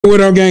What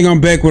up, gang?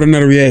 I'm back with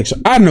another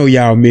reaction. I know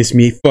y'all miss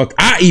me. Fuck,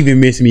 I even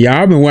miss me, y'all.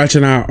 I've been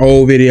watching our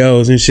old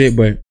videos and shit,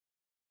 but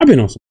I've been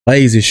on some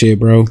lazy shit,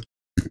 bro.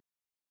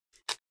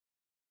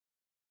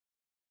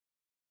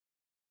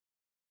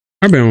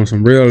 I've been on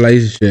some real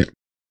lazy shit.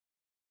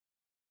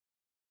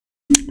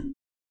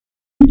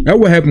 That's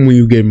what happened when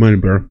you get money,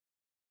 bro.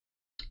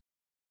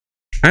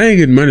 I ain't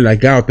getting money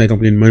like y'all think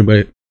I'm getting money,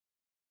 but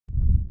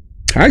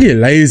I get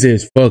lazy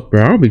as fuck,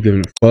 bro. I don't be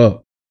giving a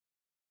fuck.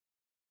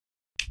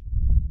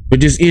 But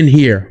just in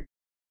here.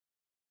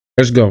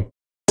 Let's go.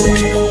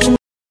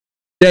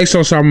 Thanks,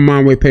 Osama,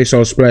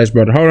 Monewaypeso, Splash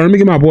Brother. Hold on, let me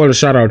give my boy a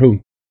shout out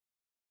too.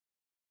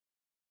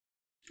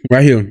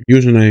 Right here,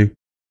 username.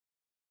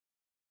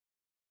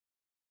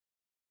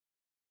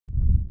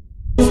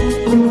 Damn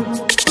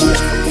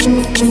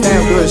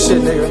good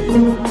shit, nigga.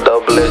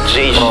 Double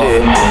G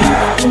shit.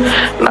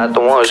 Not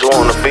the ones you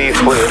wanna beef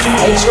with.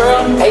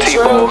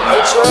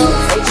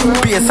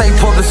 PSA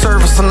public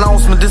service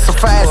announcement. This a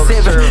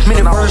 5-7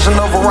 minute version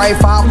of a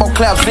rifle. Eyeball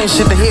claps and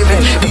shit to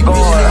heaven. These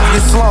bitches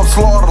get slumped,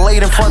 slaughtered,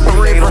 laid in front of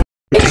the river.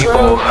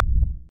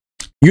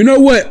 You know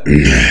what?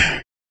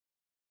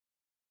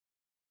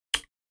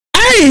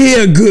 I ain't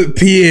hear a good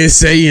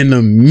PSA in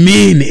a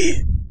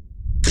minute.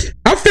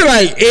 I feel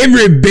like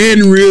every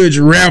Ben Ridge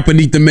rapper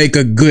need to make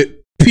a good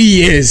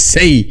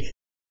PSA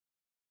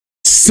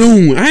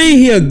soon. I ain't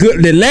hear a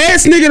good. The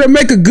last nigga to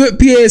make a good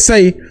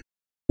PSA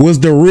was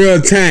the Real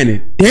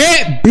Tiny.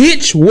 That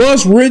bitch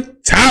was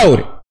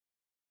retarded.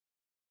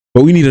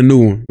 But we need a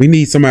new one. We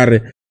need somebody.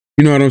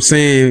 You know what I'm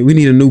saying? We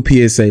need a new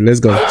PSA. Let's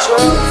go.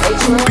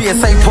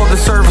 PSA public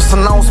service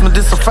announcement.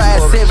 This a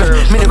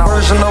 5-7 minute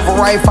version of a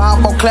rifle.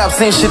 Eyeball claps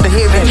and shit to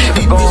heaven.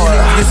 These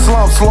bitches get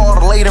slumped,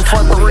 slaughtered, laid in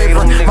front of the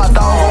river. My dog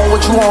on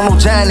what you want, no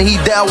Johnny. He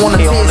down one of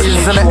Texas.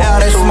 In the air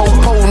that smoke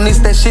potent. It's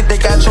that shit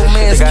that got your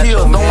mans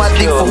killed. On my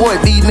dick for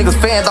what? These niggas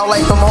fanned out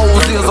like them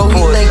hoes is. Oh,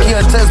 he think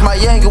he'll test my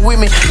younger with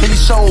me. And he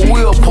sure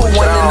will. Put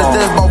one in the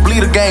death ball,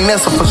 bleed a gang.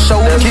 That's a for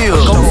sure kill.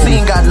 Go see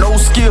ain't got no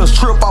skills.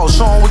 Trip out,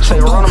 show him what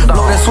you do.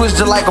 Blow that switch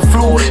just like a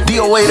flu.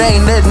 DOA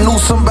ain't nothing new.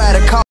 Somebody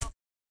call.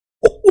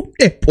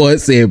 That boy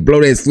said,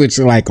 blow that switch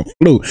like a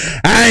flu.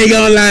 I ain't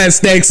gonna lie,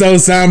 Stacks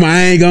Osama.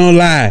 I ain't gonna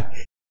lie.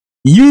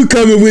 You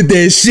coming with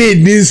that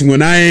shit this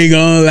one. I ain't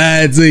gonna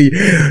lie to you.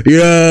 You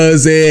know what I'm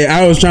saying?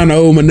 I was trying to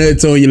hold my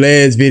nuts on your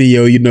last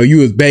video. You know, you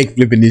was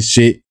backflipping this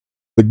shit.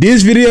 But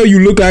this video, you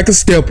look like a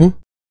stepper.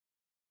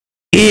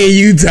 And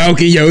you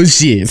talking your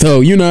shit.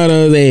 So, you know what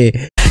I'm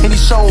saying? And he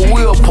sure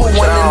will put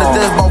one in the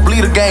death ball,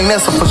 bleed a gang,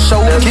 that's a for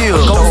sure kill.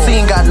 Go see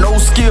ain't got no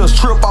skills,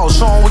 trip out,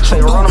 show him what you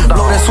do. Blow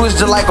that switch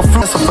just like a flu,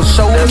 that's a for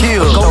sure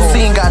kill. Go see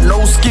ain't got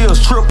no skills,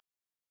 trip.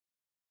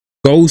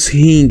 Ghost,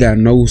 he ain't got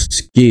no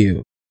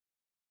skill.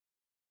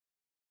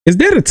 Is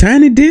that a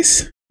tiny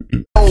diss?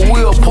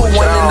 Will put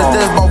one in the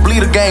death ball,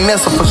 bleed a gang,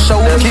 that's a for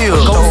sure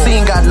kill. Go see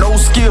ain't got no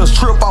skills,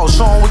 trip out,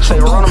 show him what you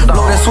do.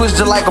 Blow that switch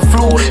just like a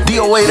flu.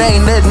 DOA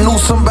ain't nothing new,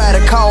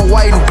 somebody call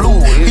white and blue.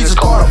 He just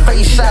caught a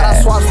face shot. I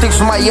swap sticks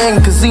with my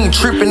young cause he ain't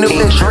tripping if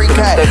that Drake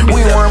hat.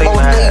 We ain't worried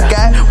about that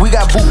guy. We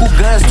got boo-boo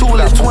guns, 2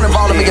 and 20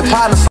 ball to make it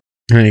partners.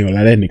 I ain't gonna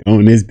lie, that nigga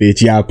on this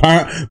bitch, y'all.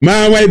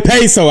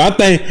 Monewaypeso,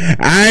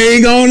 I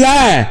ain't gonna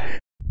lie.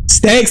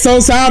 Stacks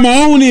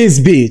Osama on this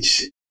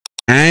bitch.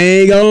 I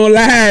ain't gonna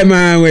lie,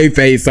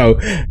 Monewaypeso.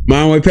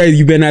 Monewaypeso,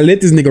 you better not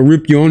let this nigga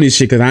rip you on this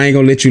shit, cause I ain't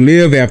gonna let you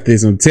live after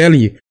this. I'm telling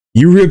you.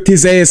 You ripped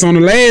his ass on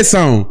the last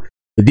song.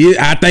 But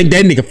I think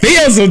that nigga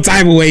feels some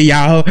type of way,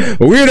 y'all.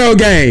 Weirdo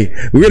gang.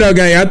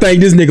 I think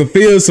this nigga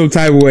feels some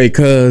type of way,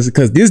 cause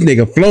this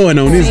nigga flowing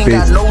on this bitch.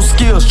 Got no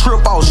skills,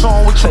 trip out, show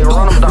him what you do.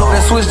 Blow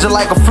that switch just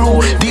like a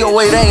flu.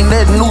 DOA ain't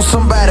nothing new,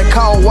 somebody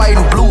call white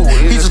and blue.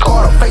 He just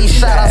caught a face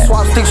shot. I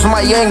swap sticks with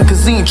my young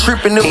cause he ain't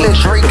tripping if that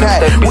Drake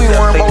hat. We ain't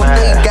worried about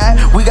that guy.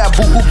 We got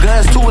boo-boo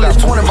guns, 2 and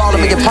 20 ball to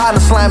make it partner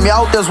slam me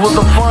out. That's what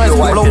the funds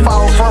blow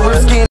foul from her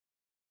skin.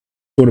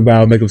 What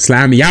about make them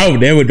slimy out?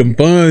 That what them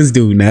funds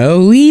do.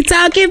 No, we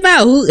talking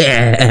about. We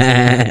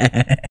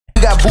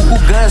got boo-boo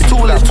guns, 2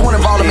 and 20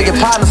 ball to make it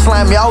partner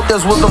slam me out.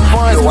 That's what the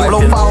funds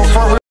blow foul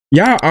from her.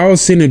 Y'all all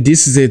sending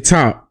disses at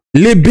top.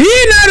 Lil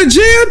Ben out of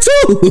jail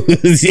too.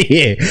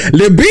 Yeah,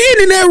 Lil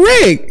Ben in that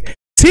wreck.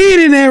 10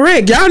 in that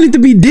wreck. Y'all need to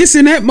be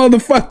dissing that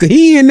motherfucker.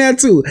 He in that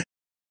too.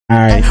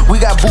 Alright. We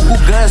got boo-boo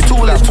guns, 2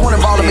 and 20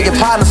 ball to make it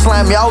partner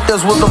slam me out.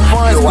 That's what the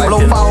funds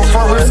blow foul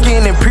from her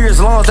skin and pierce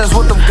lungs. That's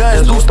what them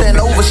guns do.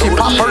 Stand over shit,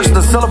 pop first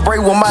to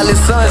celebrate what my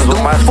little sons do.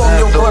 Fuck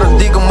your brother,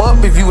 dig him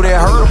up if you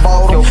that heard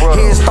about him.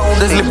 Headstone,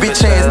 this little bitch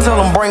ass, tell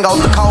him bring out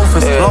the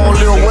coffins. Long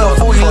little well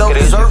before he loved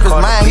his earth,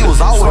 cause mine he was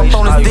always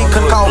on his dick,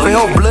 couldn't call for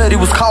help, blood he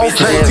was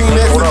coughing. 19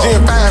 X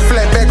and 5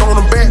 flat back on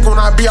the back when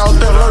I be out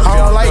there lurking.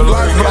 I don't like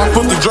life, but I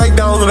put the Drake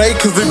down today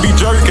cause it be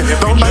jerking.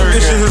 Don't think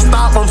this shit has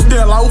stopped, I'm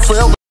still out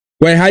forever.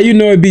 Wait, how you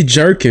know it be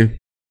jerking?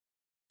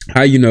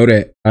 How you know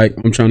that?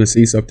 I'm trying to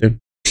see something.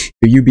 Do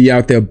you be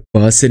out there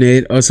busting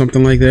it or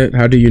something like that?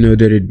 How do you know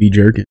that it be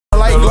jerking? I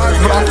like like Glock,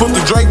 but I put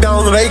the Drake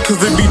down today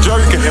cause it be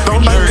jerking. Don't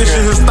think this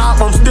shit has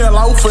stopped, I'm still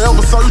out forever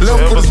searching.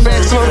 Left with his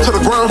back slam to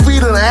the ground, feet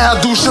in the air,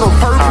 do shit on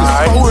purpose.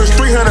 4 is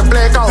 300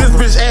 black out. This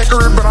bitch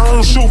accurate, but I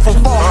don't shoot from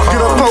far.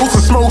 Get up close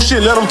and smoke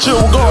shit, let them chill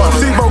with God.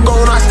 C-Bo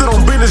going, I still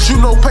on business, you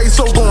know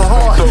peso going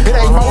hard. It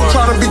ain't more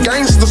trying to be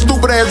gangster,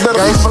 stupid ass better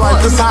be for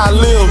like this how I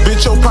live.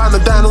 Bitch, your partner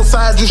dying on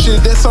side you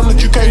shit, that's something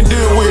that you can't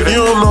deal with.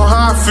 You don't know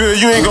how I feel,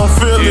 you ain't gon'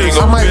 feel this.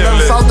 I might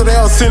bounce out to the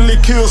L, sendly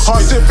kills.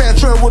 Hard sit fat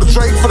trail with a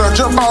Drake for the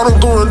jump out, I'm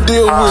going to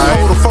deal with.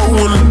 Hold the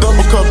 4 in the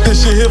double cup,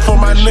 this shit here for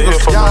my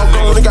niggas. Y'all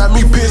going, they got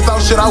me pissed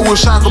off shit, I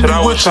wish I could be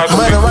with you.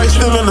 Man, right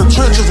still in the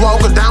trenches,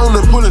 walking down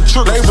and pulling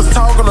triggers. They was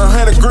talking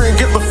 100 grand,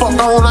 get the fuck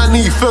on, I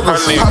need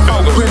figures. Hop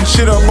out putting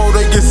shit up, oh,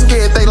 they get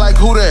scared, they like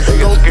who that? They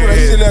go through that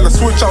shit at a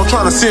switch out,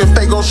 trying to see if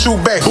they gon' shoot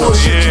back.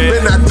 Bullshit, you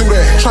better not do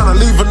that. Trying to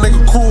leave a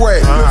nigga cool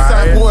at.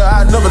 Good boy,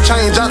 I never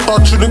change, I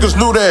thought you niggas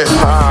knew that.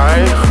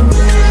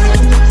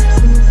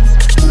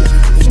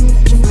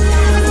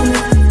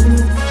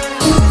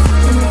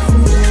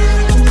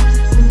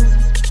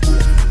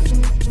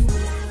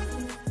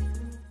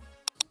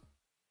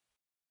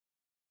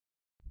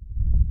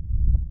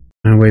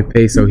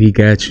 Monewaypeso, he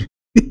got you.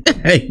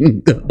 I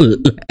ain't gonna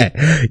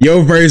lie.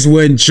 Your verse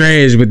wasn't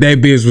trash, but that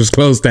bitch was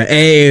close to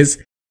ass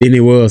than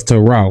it was to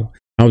raw.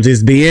 I'm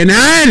just being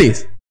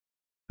honest.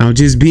 I'm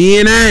just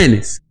being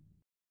honest.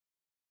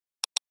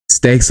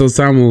 Stacks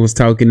Osama was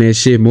talking that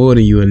shit more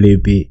than you a little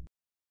bit.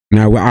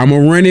 Now I'ma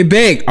run it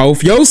back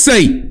off your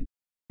sake.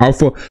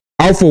 Off of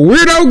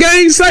Weirdo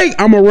Gang's sake,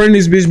 I'ma run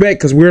this bitch back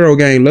because Weirdo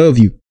Gang love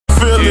you.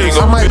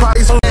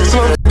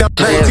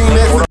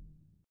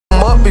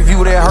 Up if you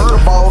that hurt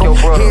about him.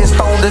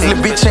 Headstone, this little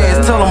bitch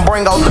ass, tell him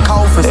bring out the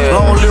coffins.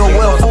 Long little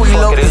well, before he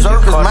left the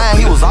circus, man,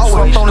 he was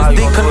always on his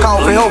dick, couldn't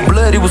cough, help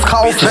blood, he was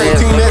coughing.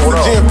 19 X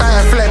with Gen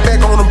 5, flat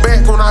back on the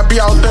back when I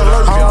be out there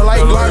lurking. I don't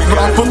like Glock, but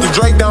I put the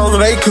Drake down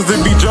today cause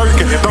it be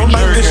jerking. Don't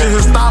think this shit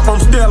has stopped, I'm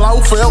still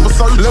out forever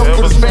searching. Left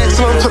with his back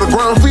slam to the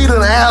ground, feet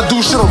in the air, do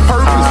shit on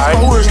purpose.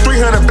 4 is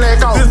 300 black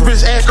out. This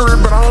bitch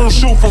accurate, but I don't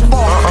shoot from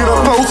far. Get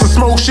up close and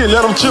smoke shit,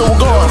 let them chill with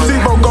God.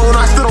 C-Bo going,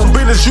 I still on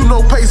business, you know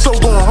peso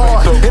going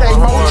hard. It ain't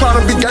more trying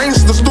to be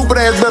gangster,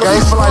 stupid ass better be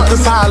for like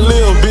this how I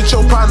live. Bitch,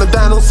 your partner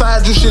dying on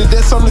side you shit,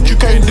 that's something that you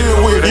can't deal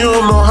with. You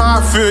don't know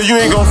how I feel, you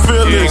ain't gon'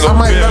 feel this. I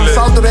might bounce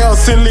out to the L,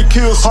 sendly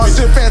kills. Hard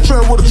sit fat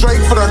trail with a Drake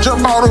for the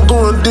jump out, I'm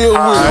going to deal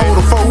with. Hold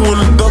the 4 in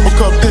the double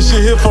cup, this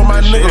shit here for my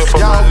niggas.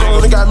 Y'all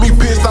going, they got me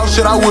pissed off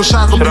shit, I wish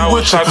I could be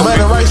with you.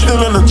 Man, right still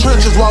in the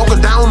trenches,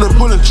 walking down and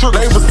pulling triggers.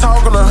 They was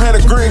talking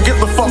 100 grand, get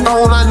the fuck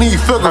on, I need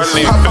figures.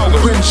 Hop out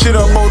putting shit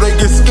up, oh, they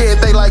get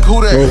scared, they like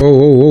who that?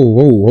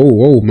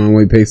 Oh,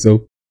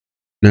 Monewaypeso.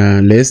 Now,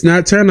 let's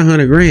not turn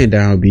 100 grand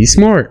down. Be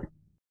smart.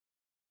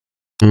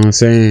 You know what I'm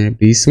saying?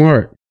 Be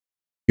smart.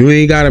 You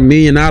ain't got $1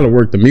 million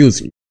worth of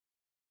music.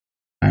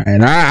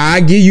 And I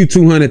give you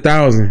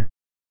 200,000.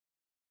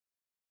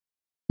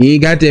 You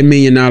ain't got that $1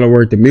 million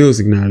worth of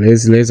music now.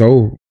 Let's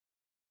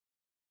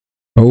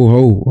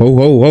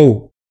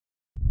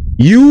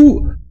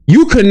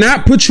You could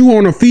not put you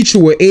on a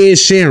feature with Ed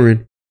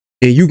Sheeran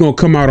and you gonna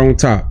come out on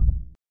top.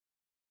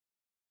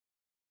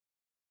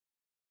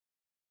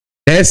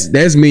 That's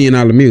 $1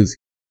 million music.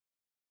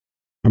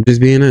 I'm just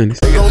being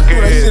honest. They gon' do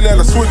that shit at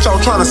a switch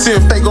out, trying to see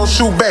if they gon'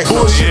 shoot back.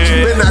 Bullshit,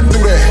 you better not do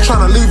that.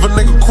 Trying to leave a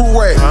nigga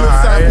cool at.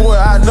 Side boy,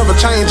 I never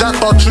change. I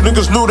thought you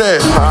niggas knew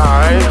that.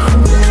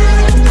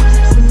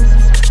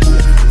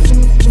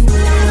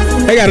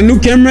 They got a new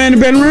cameraman in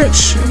Baton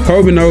Rouge.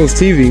 Kobe knows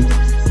TV.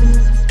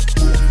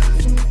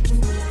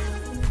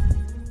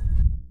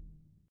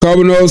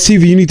 Kobe knows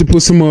TV. You need to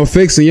put some more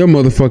effects in your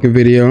motherfucking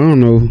video. I don't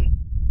know.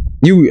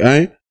 You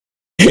ain't.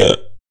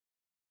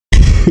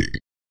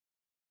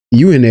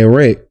 You in that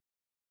wreck.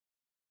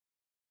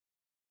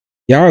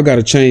 Y'all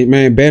gotta change,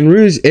 man. Baton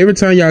Rouge, every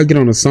time y'all get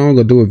on a song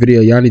or do a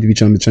video, y'all need to be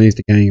trying to change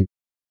the game.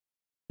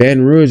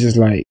 Baton Rouge is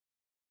like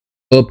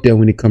up there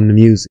when it comes to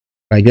music.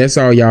 Like that's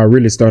all y'all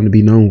really starting to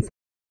be known for.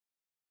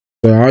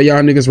 So all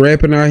y'all niggas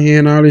rapping out here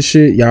and all this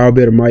shit, y'all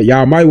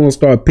might want to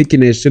start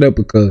picking that shit up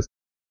because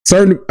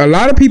a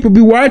lot of people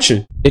be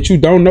watching that you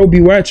don't know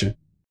be watching.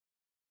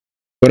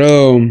 But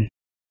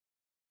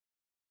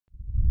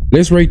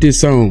let's rate this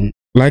song.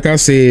 Like I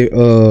said,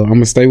 I'm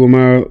gonna stay with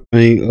my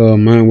thing,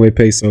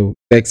 Monewaypeso.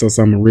 Stacks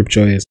Osama, rip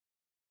your ass.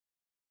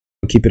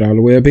 I'll keep it all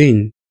the way up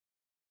in.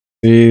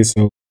 And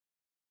so,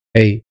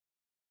 hey,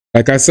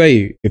 like I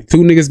say, if two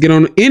niggas get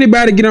on,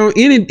 anybody get on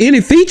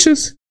any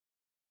features,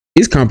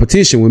 it's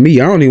competition with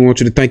me. I don't even want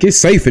you to think it's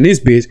safe in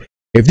this bitch.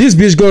 If this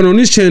bitch going on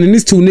this channel and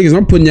these two niggas,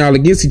 I'm putting y'all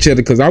against each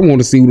other because I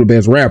want to see who the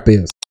best rap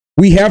is.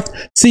 We have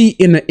to see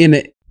in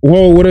the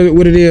whoa, what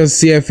it is,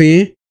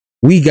 CFN.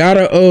 We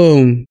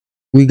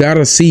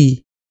gotta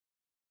see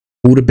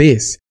who the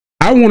best.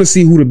 I want to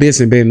see who the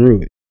best in Baton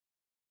Rouge.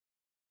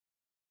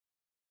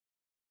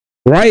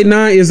 Right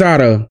now is out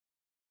of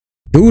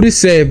Duty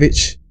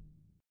Savage,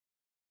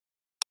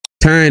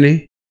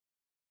 Tiny,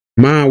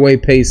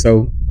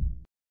 Monewaypeso.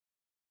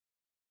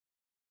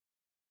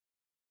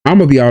 I'm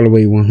gonna be all the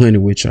way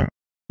 100 with y'all.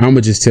 I'm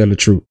gonna just tell the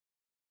truth.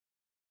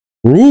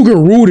 Ruger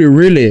Rudy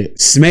really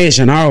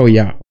smashing all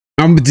y'all.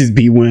 I'ma just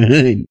be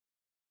 100.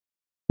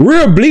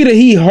 Real Bleeder,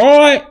 he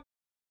hard,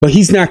 but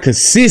he's not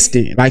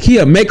consistent. Like,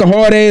 he'll make a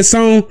hard ass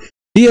song,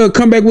 he'll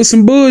come back with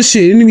some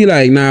bullshit, and he'll be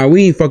like, nah,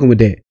 we ain't fucking with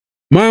that.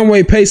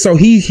 Monewaypeso,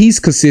 he's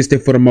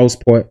consistent for the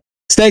most part.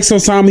 Stacks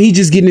Osama, he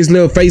just getting his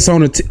little face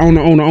on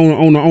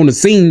the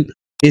scene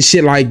and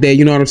shit like that.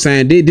 You know what I'm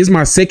saying? This is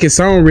my second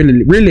song.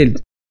 Really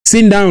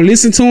sitting down,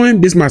 listen to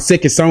him. This is my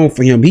second song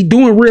for him. He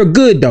doing real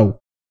good though.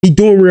 He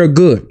doing real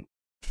good.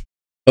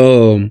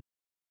 Dude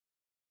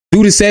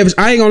the Savage,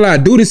 I ain't gonna lie.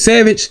 Dude the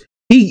Savage,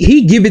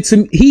 he give it to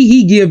me.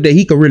 He give that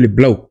he could really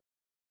blow.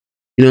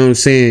 You know what I'm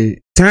saying?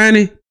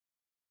 Tiny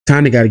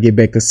got to get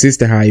back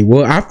consistent how he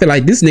was. I feel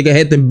like this nigga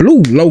had them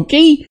blue low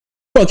key.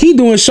 Fuck, he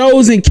doing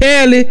shows in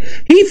Cali.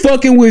 He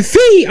fucking with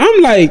feet.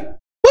 I'm like,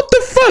 what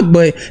the fuck?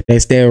 But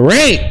that's that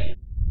rank.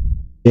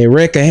 That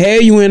rank can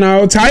have you in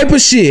all type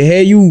of shit.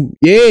 Have you,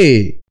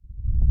 yeah.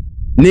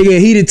 Nigga,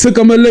 he done took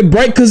him a little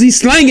break because he's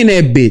slanging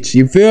that bitch.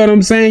 You feel what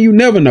I'm saying? You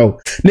never know.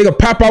 Nigga,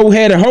 Papa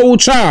had a whole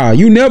child.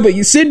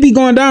 You should be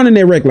going down in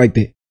that wreck like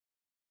that.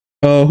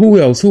 Who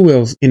else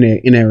in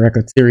that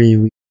record?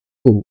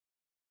 Cool.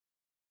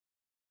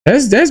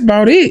 That's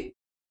about it.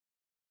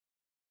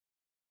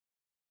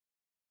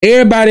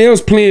 Everybody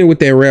else playing with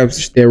that rap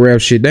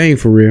shit. They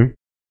ain't for real.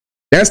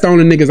 That's the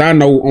only niggas I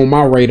know on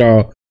my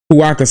radar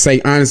who I could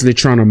say honestly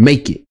trying to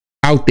make it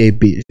out that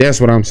bitch.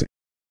 That's what I'm saying.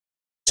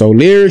 So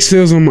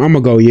lyricism, I'm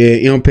gonna go,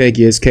 yeah. Impact,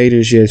 yes.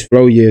 Cadence, yes.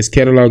 Flow, yes.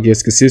 Catalog,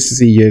 yes.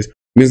 Consistency, yes.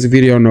 Music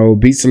video, no.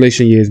 Beat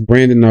selection, yes.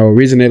 Branding, no.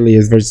 Originality,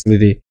 yes.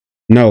 Versatility,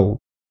 no.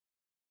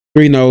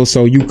 3 no.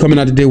 So you coming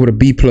out the day with a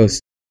B+.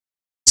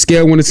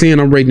 Scale 1 to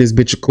 10, I'm rating this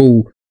bitch a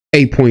cool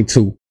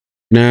 8.2.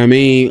 Know what I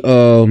mean?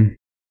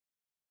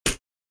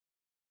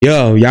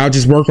 Yo, y'all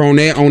just work on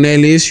that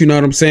list. You know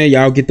what I'm saying?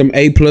 Y'all get them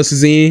A+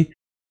 in.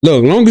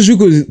 Look, long as you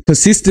could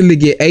consistently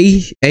get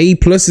A+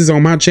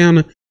 on my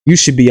channel, you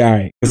should be all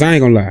right. Cause I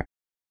ain't gonna lie,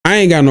 I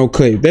ain't got no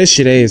cut. That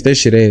shit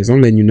ass.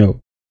 I'm letting you know.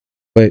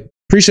 But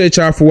appreciate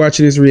y'all for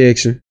watching this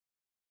reaction.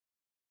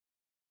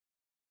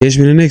 Catch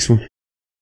me in the next one.